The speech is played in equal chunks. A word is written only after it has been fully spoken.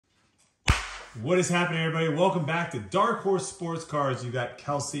What is happening, everybody? Welcome back to Darkhorse Sports Cards. You got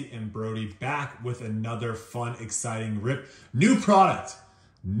Kelsey and Brody back with another fun, exciting rip. New product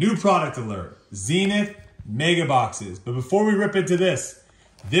alert. Zenith Mega Boxes. But before we rip into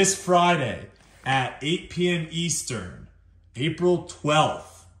this Friday at 8 p.m. Eastern, April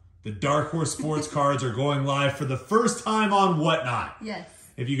 12th, the Darkhorse Sports Cards are going live for the first time on Whatnot. Yes.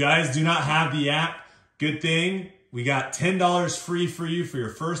 If you guys do not have the app, good thing. We got $10 free for you for your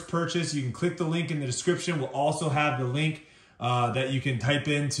first purchase. You can click the link in the description. We'll also have the link that you can type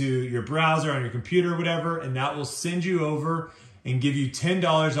into your browser on your computer or whatever, and that will send you over and give you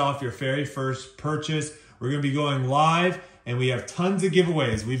 $10 off your very first purchase. We're going to be going live, and we have tons of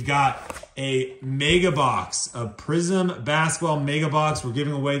giveaways. We've got a mega box, a Prism basketball mega box. We're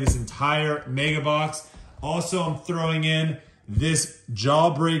giving away this entire mega box. Also, I'm throwing in this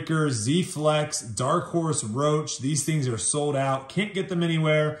Jawbreaker, Z-Flex, Darkhorse Roach. These things are sold out. Can't get them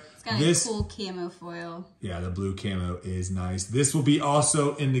anywhere. It's got a cool camo foil. Yeah, the blue camo is nice. This will be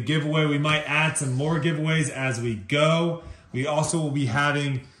also in the giveaway. We might add some more giveaways as we go. We also will be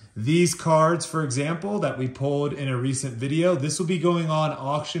having these cards, for example, that we pulled in a recent video. This will be going on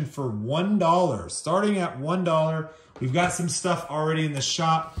auction for $1, starting at $1. We've got some stuff already in the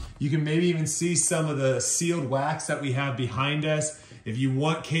shop. You can maybe even see some of the sealed wax that we have behind us. If you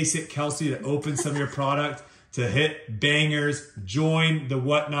want Case It Kelsey to open some of your product to hit bangers, join the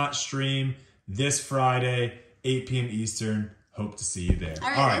Whatnot stream this Friday, 8 p.m. Eastern. Hope to see you there.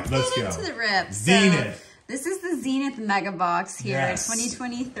 All right, let's go. Into the rip. Zenith. So, this is the Zenith Mega Box here, yes.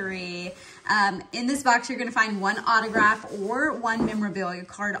 2023. In this box, you're going to find one autograph or one memorabilia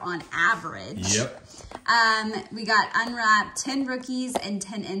card on average. Yep. We got unwrapped 10 rookies and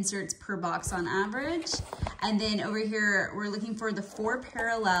 10 inserts per box on average. And then over here, we're looking for the 4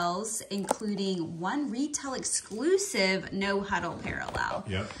 parallels, including one retail exclusive no huddle parallel.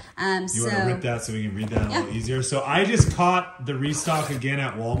 Yep. You want to rip that so we can read that a little easier? So I just caught the restock again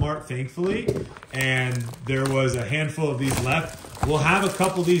at Walmart, thankfully, and there was a handful of these left. We'll have a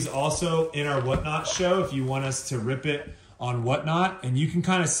couple of these also in our Whatnot show if you want us to rip it on Whatnot. And you can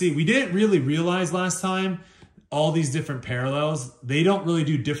kind of see, we didn't really realize last time all these different parallels, they don't really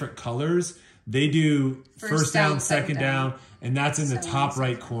do different colors. They do first down, second down, and that's in the top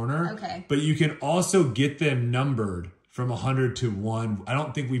right corner. Okay. But you can also get them numbered from 100 to 1. I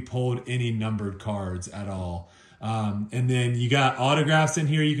don't think we pulled any numbered cards at all. And then you got autographs in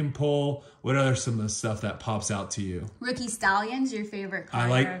here you can pull. What other some of the stuff that pops out to you? Rookie Stallions, your favorite card. I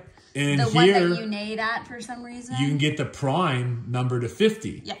like. And the here, one that you nade at for some reason. You can get the prime number to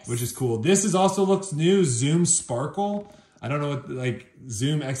 50, yes, which is cool. This is also looks new, Zoom Sparkle. I don't know what, like,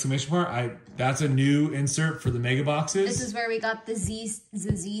 Zoom exclamation mark. That's a new insert for the mega boxes. This is where we got the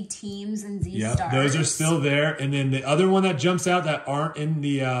Z teams and Z yep, stars. Those are still there. And then the other one that jumps out that aren't in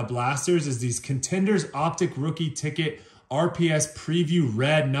the blasters is these Contenders Optic Rookie Ticket RPS Preview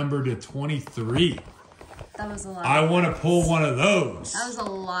Red number to 23. That was a lot. I want to pull one of those. That was a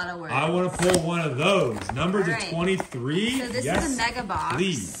lot of work. I want to pull one of those. Number to 23. So this is a mega box.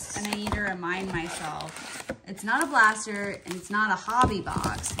 Please. And I need to remind myself, it's not a blaster and it's not a hobby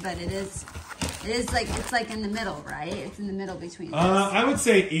box, but it is like, it's like in the middle, right? It's in the middle between. I would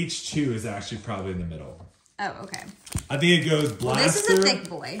say H2 is actually probably in the middle. Oh, okay. I think it goes blaster. Well, this is a thick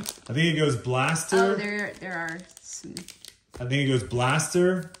boy. I think it goes blaster. Oh, there are some. I think it goes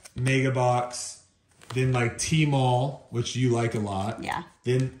blaster, mega box, then like T-Mall, which you like a lot. Yeah.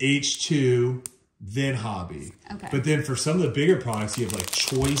 Then H2, then hobby. Okay. But then for some of the bigger products, you have like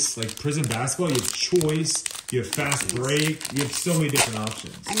choice, like Prism basketball, you have choice, you have fast break, you have so many different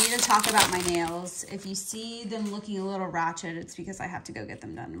options. I need to talk about my nails. If you see them looking a little ratchet, it's because I have to go get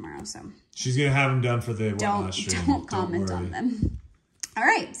them done tomorrow. So she's gonna have them done for the Whatnot stream. Don't comment on them. All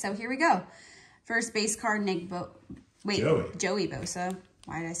right, so here we go. First base card, Joey Bosa.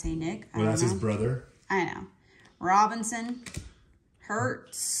 Why did I say Nick? Well, that's his brother. I know. Robinson,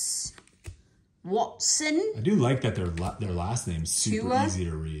 Hurts, Watson. I do like that their last name's super easy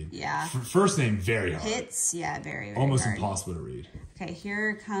to read. Yeah. First name, very hard. Pitts, yeah, very almost hard. impossible to read. Okay,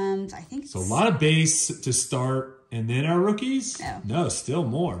 here comes, I think. So a lot of base to start, and then our rookies? Oh. No, still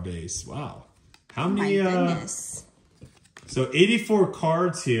more base. Wow. How many? My goodness. So 84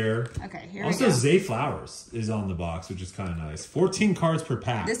 cards here. Okay, here also, we go. Zay Flowers is on the box, which is kind of nice. 14 cards per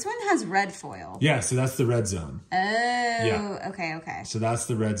pack. This one has red foil. Yeah, so that's the red zone. Oh, yeah. Okay. So that's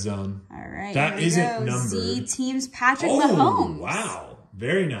the red zone. All right. That isn't numbered. Z Teams Patrick Mahomes. Wow.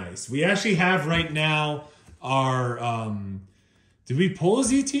 Very nice. We actually have right now our, did we pull a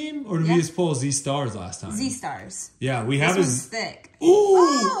Z team or did we just pull Z stars last time? Z stars. Yeah, we have this one's thick.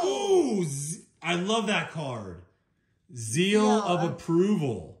 Ooh, I love that card. Zeal of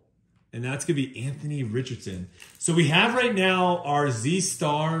approval. And that's going to be Anthony Richardson. So we have right now our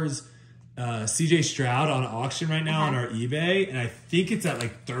Z-Stars CJ Stroud on auction right now on our eBay. And I think it's at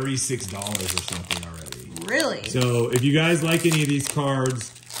like $36 or something already. Really? So if you guys like any of these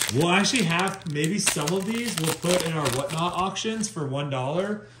cards, we'll actually have maybe some of these we'll put in our Whatnot auctions for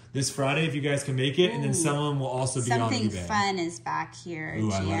 $1 this Friday if you guys can make it. And then some of them will also be on eBay. Something fun is back here. Ooh,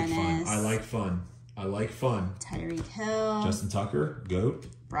 I like fun. I like fun. I like fun. Tyreek Hill. Justin Tucker, GOAT.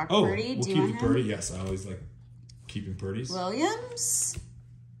 Brock Purdy. We'll Do you want him? Purdy. Yes, I always like keeping Purdy's. Williams.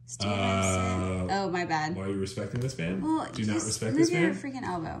 Oh, my bad. Why are you respecting this man? Well, do not respect this man. Move your freaking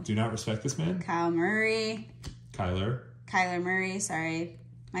elbow. Do not respect this man. Kyle Murray. Kyler Murray. Sorry.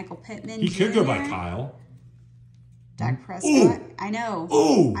 Michael Pittman. He Jr. could go by Kyle. Dak Prescott. Ooh. I know.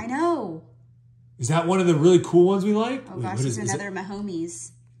 Oh, I know. Is that one of the really cool ones we like? Oh gosh, it's another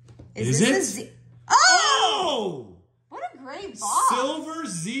Mahomes. Is it? Oh! What a great box. Silver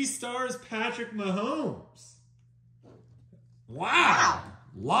Z-Stars Patrick Mahomes. Wow.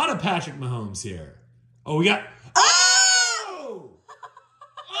 A lot of Patrick Mahomes here. Oh, we got... Oh!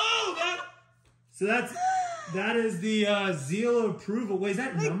 So that is the Zeal of approval. Wait, is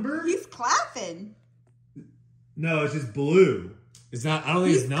that number? He's clapping. No, it's just blue. It's not... I don't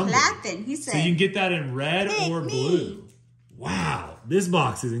think it's numbered. He's clapping. He said... So you can get that in red or blue. Wow. This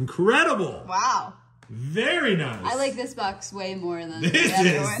box is incredible. Wow. Very nice. I like this box way more than the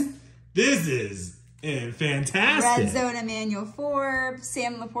other one. This is fantastic. Red Zone Emmanuel Forbes,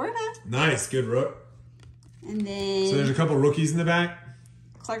 Sam Laporta. Nice, good rook. And then... So there's a couple rookies in the back?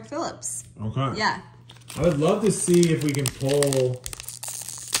 Clark Phillips. Okay. Yeah. I would love to see if we can pull...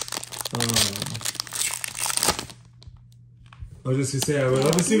 I was just going to say, I would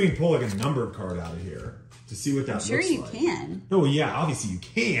love to see if we can pull like a numbered card out of here. To see what that looks like. Sure you can. No, yeah, obviously you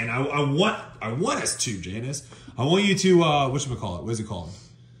can. I want us to, Janice. I want you to whatchamacallit? What is it called?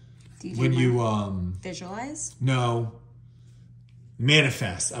 DJ when you visualize? No.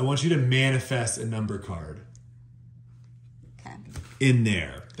 Manifest. I want you to manifest a number card. Okay. In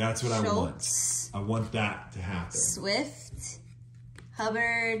there. That's what Schultz, I want. I want that to happen. Swift,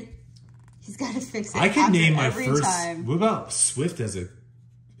 Hubbard. He's got to fix it. I can name my every first. Time. What about Swift as a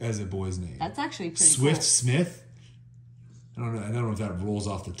boy's name? That's actually pretty Swift cool. Smith. I don't know if that rolls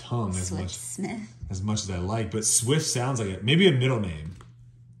off the tongue as much as I like, but Swift sounds like it. Maybe a middle name.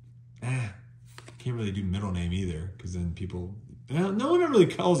 Can't really do middle name either, because then people, no one ever really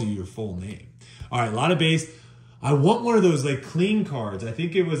calls you your full name. All right, a lot of base. I want one of those like clean cards. I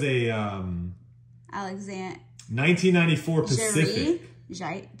think it was a Alexander 1994 Pacific.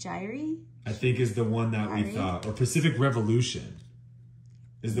 Jairi? I think is the one that we thought, or Pacific Revolution.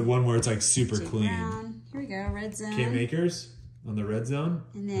 Is the one where it's like super clean. Brown. Here we go, red zone. K Makers on the red zone.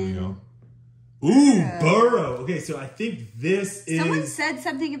 And then here we go. Ooh, Burrow. Okay, so I think this is. Someone said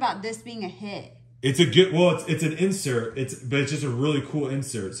something about this being a hit. It's a good. Well, it's an insert. But it's just a really cool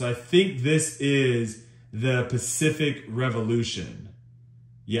insert. So I think this is the Pacific Revolution.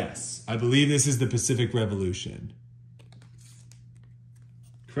 Yes, I believe this is the Pacific Revolution.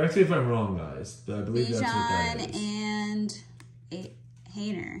 Correct me if I'm wrong, guys, but I believe that's what that is. Bijan and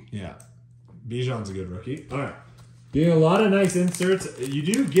Hayner. Yeah. Bijan's a good rookie. All right. Getting a lot of nice inserts. You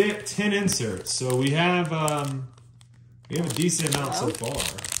do get 10 inserts, so we have a decent amount so far.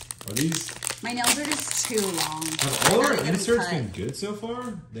 Are these... My nails are just too long. Have all our inserts been good so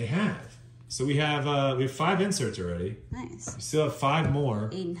far? They have. So we have 5 inserts already. Nice. We still have 5 more.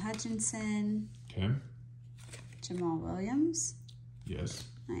 Aiden Hutchinson. Okay. Jamal Williams. Yes.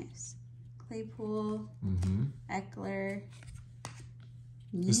 Nice. Claypool. Mm-hmm. Eckler.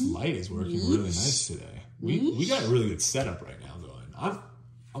 This light is working really nice today. We got a really good setup right now going.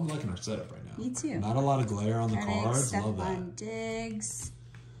 I'm liking our setup right now. Me too. Not a lot of glare on the cards. Love that. Stephon Diggs.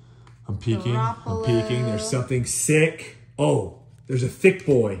 I'm peeking. Garoppolo. I'm peeking. There's something sick. Oh, there's a thick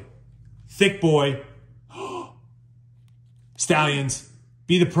boy. Thick boy. Stallions.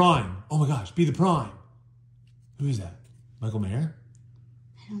 Be the prime. Oh my gosh. Be the prime. Who is that? Michael Mayer?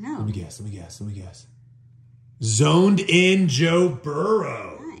 I don't know. Let me guess. Zoned in Joe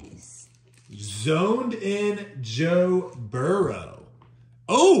Burrow. Nice. Zoned in Joe Burrow.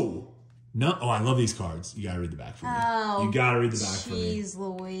 Oh! No. Oh, I love these cards. You gotta read the back for me. Oh, you gotta read the back for me. Jeez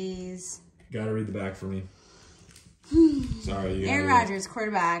Louise. Gotta read the back for me. Sorry. Aaron Rodgers,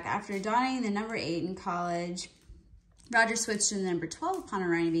 quarterback. After donning the number 8 in college, Rodgers switched to the number 12 upon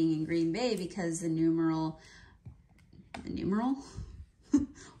arriving in Green Bay because the numeral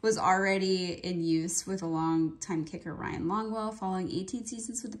was already in use with a long-time kicker Ryan Longwell. Following 18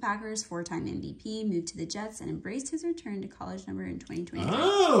 seasons with the Packers, 4-time MVP, moved to the Jets and embraced his return to college number in 2023.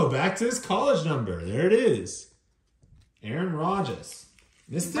 Oh, back to his college number. There it is. Aaron Rodgers.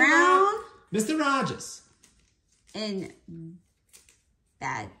 Mr. Brown. Mr. Rogers. And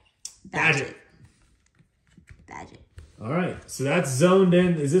Badgett. All right, so that's zoned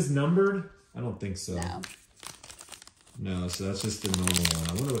in. Is this numbered? I don't think so. No. No, so that's just the normal one.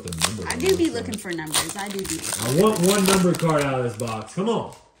 I wonder what the number is. I do be looking for numbers. I do be. I want one number card out of this box. Come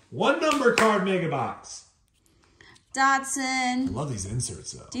on. One number card mega box. Dotson. I love these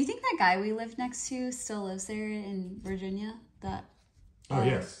inserts, though. Do you think that guy we lived next to still lives there in Virginia? That. Oh,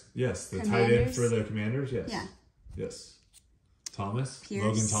 yes. Yes, the tight end for the Commanders, yes. Yeah. Yes. Thomas? Pierce.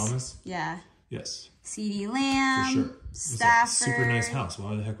 Logan Thomas? Yeah. Yes. C.D. Lamb. For sure. Stafford. It's a super nice house.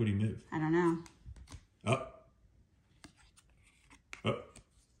 Why the heck would he move? I don't know. Up. Up.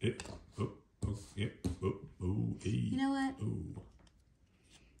 It. Oh. Oh. Yeah. Oh. Oh. Hey. You know what? Oh.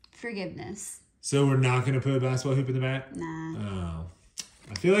 Forgiveness. So we're not going to put a basketball hoop in the back? Nah. Oh.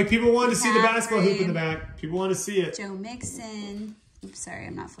 I feel like people wanted to see the basketball hoop in the back. People want to see it. Joe Mixon. Oops, sorry.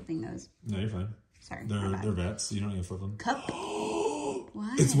 I'm not flipping those. No, you're fine. Sorry. They're vets. You don't need to flip them. Cup.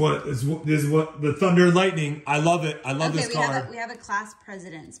 What? This is what the Thunder and Lightning. I love it. I love this card. We have a class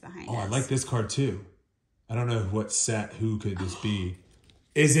presidents behind us. Oh, I like this card too. I don't know what set. Who could this be?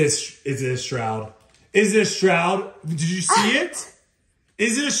 Is this Stroud? Is this Stroud? Did you see it?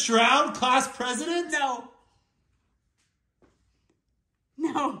 Is this Stroud, class president?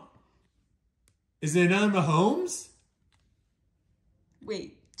 No. Is it another Mahomes?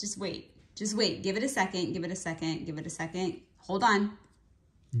 Wait. Just wait. Just wait. Give it a second. Give it a second. Give it a second. Hold on.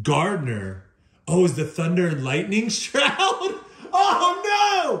 Gardner. Oh, is the Thunder and Lightning Stroud? Oh,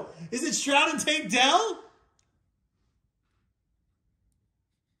 no! Is it Stroud and Tank Dell?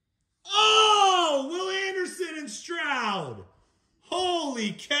 Oh, Will Anderson and Stroud.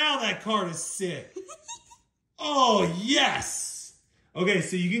 Holy cow, that card is sick. Oh, yes. Okay,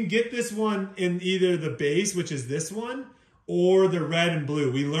 so you can get this one in either the base, which is this one, or the red and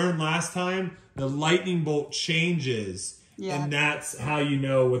blue. We learned last time the lightning bolt changes. Yeah. And that's how you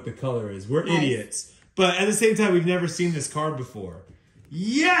know what the color is. We're idiots. But at the same time, we've never seen this card before.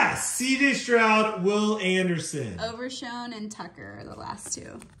 Yes! CJ Stroud, Will Anderson. Overshown and Tucker are the last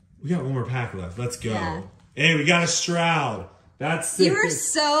two. We got one more pack left. Let's go. Yeah. Hey, we got a Stroud. That's sick. You were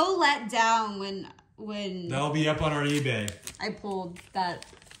so let down when that'll be up on our eBay. I pulled that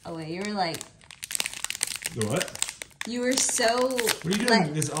away. You were like... The what? You were so... What are you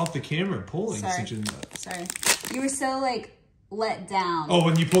doing this off the camera pulling? Sorry. You were so, like, let down. Oh,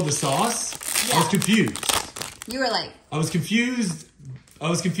 when you pulled the sauce? Yeah. I was confused. You were like... I was confused.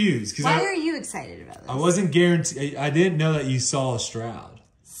 Why are you excited about this? I wasn't guaranteed. I didn't know that you saw a Stroud.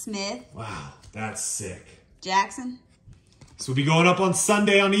 Smith. Wow, that's sick. Jackson. This will be going up on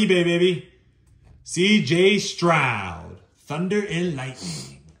Sunday on eBay, baby. CJ Stroud. Thunder and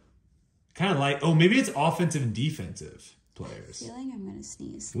Lightning. Kind of like... Oh, maybe it's offensive and defensive players. I feel like I'm going to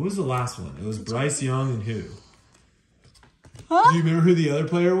sneeze. What was the last one? It was Bryce Young and who? Huh? Do you remember who the other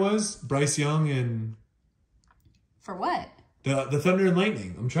player was? Bryce Young and... For what? The Thunder and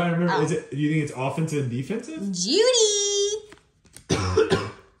Lightning. I'm trying to remember. Oh. Do you think it's offensive and defensive? Judy!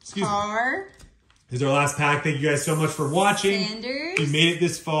 Excuse Carr. me. This is our last pack. Thank you guys so much for watching. Sanders. If you made it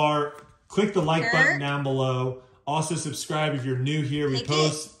this far, click the like button down below. Also subscribe if you're new here. We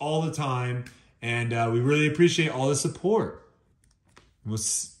post all the time. And we really appreciate all the support. We'll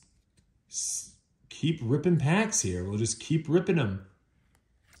keep ripping packs here. We'll just keep ripping them.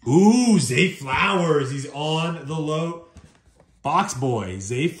 Ooh, Zay Flowers. He's on the low. Box Boy,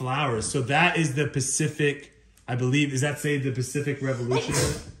 Zay Flowers. So that is the Pacific, I believe. Does that say the Pacific Revolution?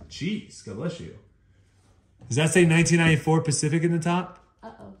 Jeez, God bless you. Does that say 1994 Pacific in the top?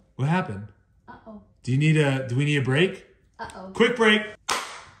 Uh-oh. What happened? Uh-oh. Do we need a break? Uh-oh. Quick break.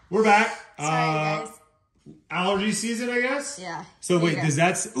 We're back. Sorry, guys. Allergy season, I guess? Yeah. So wait, does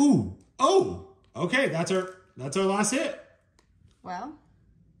that... Ooh. Oh. Okay, that's our last hit. Well,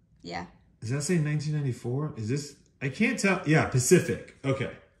 yeah. Does that say 1994? Is this... I can't tell. Yeah, Pacific.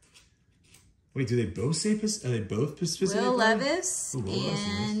 Okay. Wait, do they both say Pacific? Are they both Pacific? Will Levis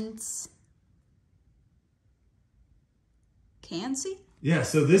and Cansey? Yeah,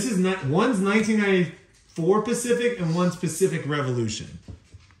 so this is not... One's 1994 Pacific and one's Pacific Revolution.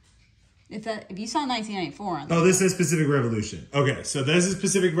 If you saw 1994 on this says Pacific Revolution. Okay, so this is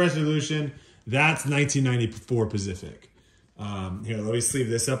Pacific Revolution. That's 1994 Pacific. Here, let me sleeve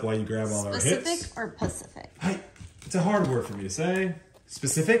this up while you grab all our hits. Specific or Pacific? It's a hard word for me to say.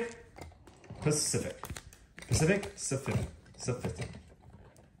 Specific, Pacific. Pacific, Pacific.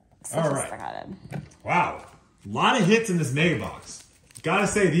 All right. Wow. A lot of hits in this mega box. Gotta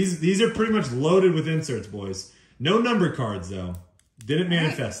say, these are pretty much loaded with inserts, boys. No number cards, though. Didn't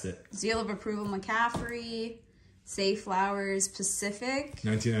manifest it. Seal of Approval McCaffrey. Say Flowers Pacific.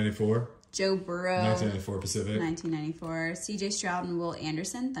 1994. Joe Burrow. 1994 Pacific. 1994. CJ Stroud and Will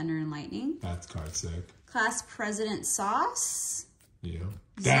Anderson, Thunder and Lightning. That card's sick. Class President Sauce. Yeah.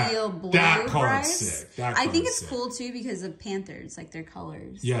 Zeal Blue. That card's Bryce. sick. That I think card's it's sick. cool too because of Panthers, like their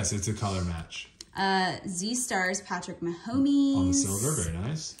colors. Yes, it's a color match. Z Stars, Patrick Mahomes. On the silver, very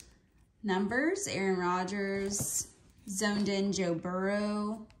nice. Numbers, Aaron Rodgers. Zoned In, Joe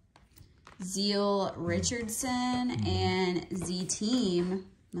Burrow. Zeal Richardson. And Z Team,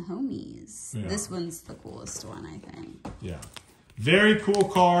 Mahomes. Yeah. This one's the coolest one, I think. Yeah. Very cool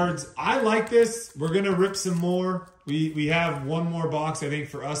cards. I like this. We're going to rip some more. We have one more box, I think,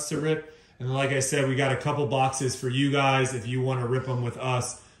 for us to rip. And like I said, we got a couple boxes for you guys if you want to rip them with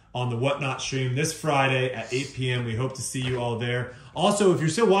us on the Whatnot stream this Friday at 8 p.m. We hope to see you all there. Also, if you're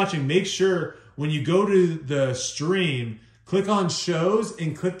still watching, make sure when you go to the stream, click on shows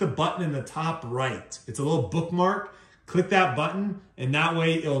and click the button in the top right. It's a little bookmark. Click that button, and that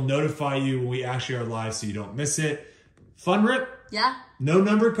way it'll notify you when we actually are live so you don't miss it. Fun rip. Yeah. No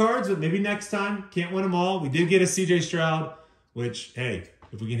number cards, but maybe next time. Can't win them all. We did get a CJ Stroud, which, hey,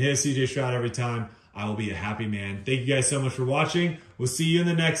 if we can hit a CJ Stroud every time, I will be a happy man. Thank you guys so much for watching. We'll see you in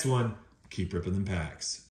the next one. Keep ripping them packs.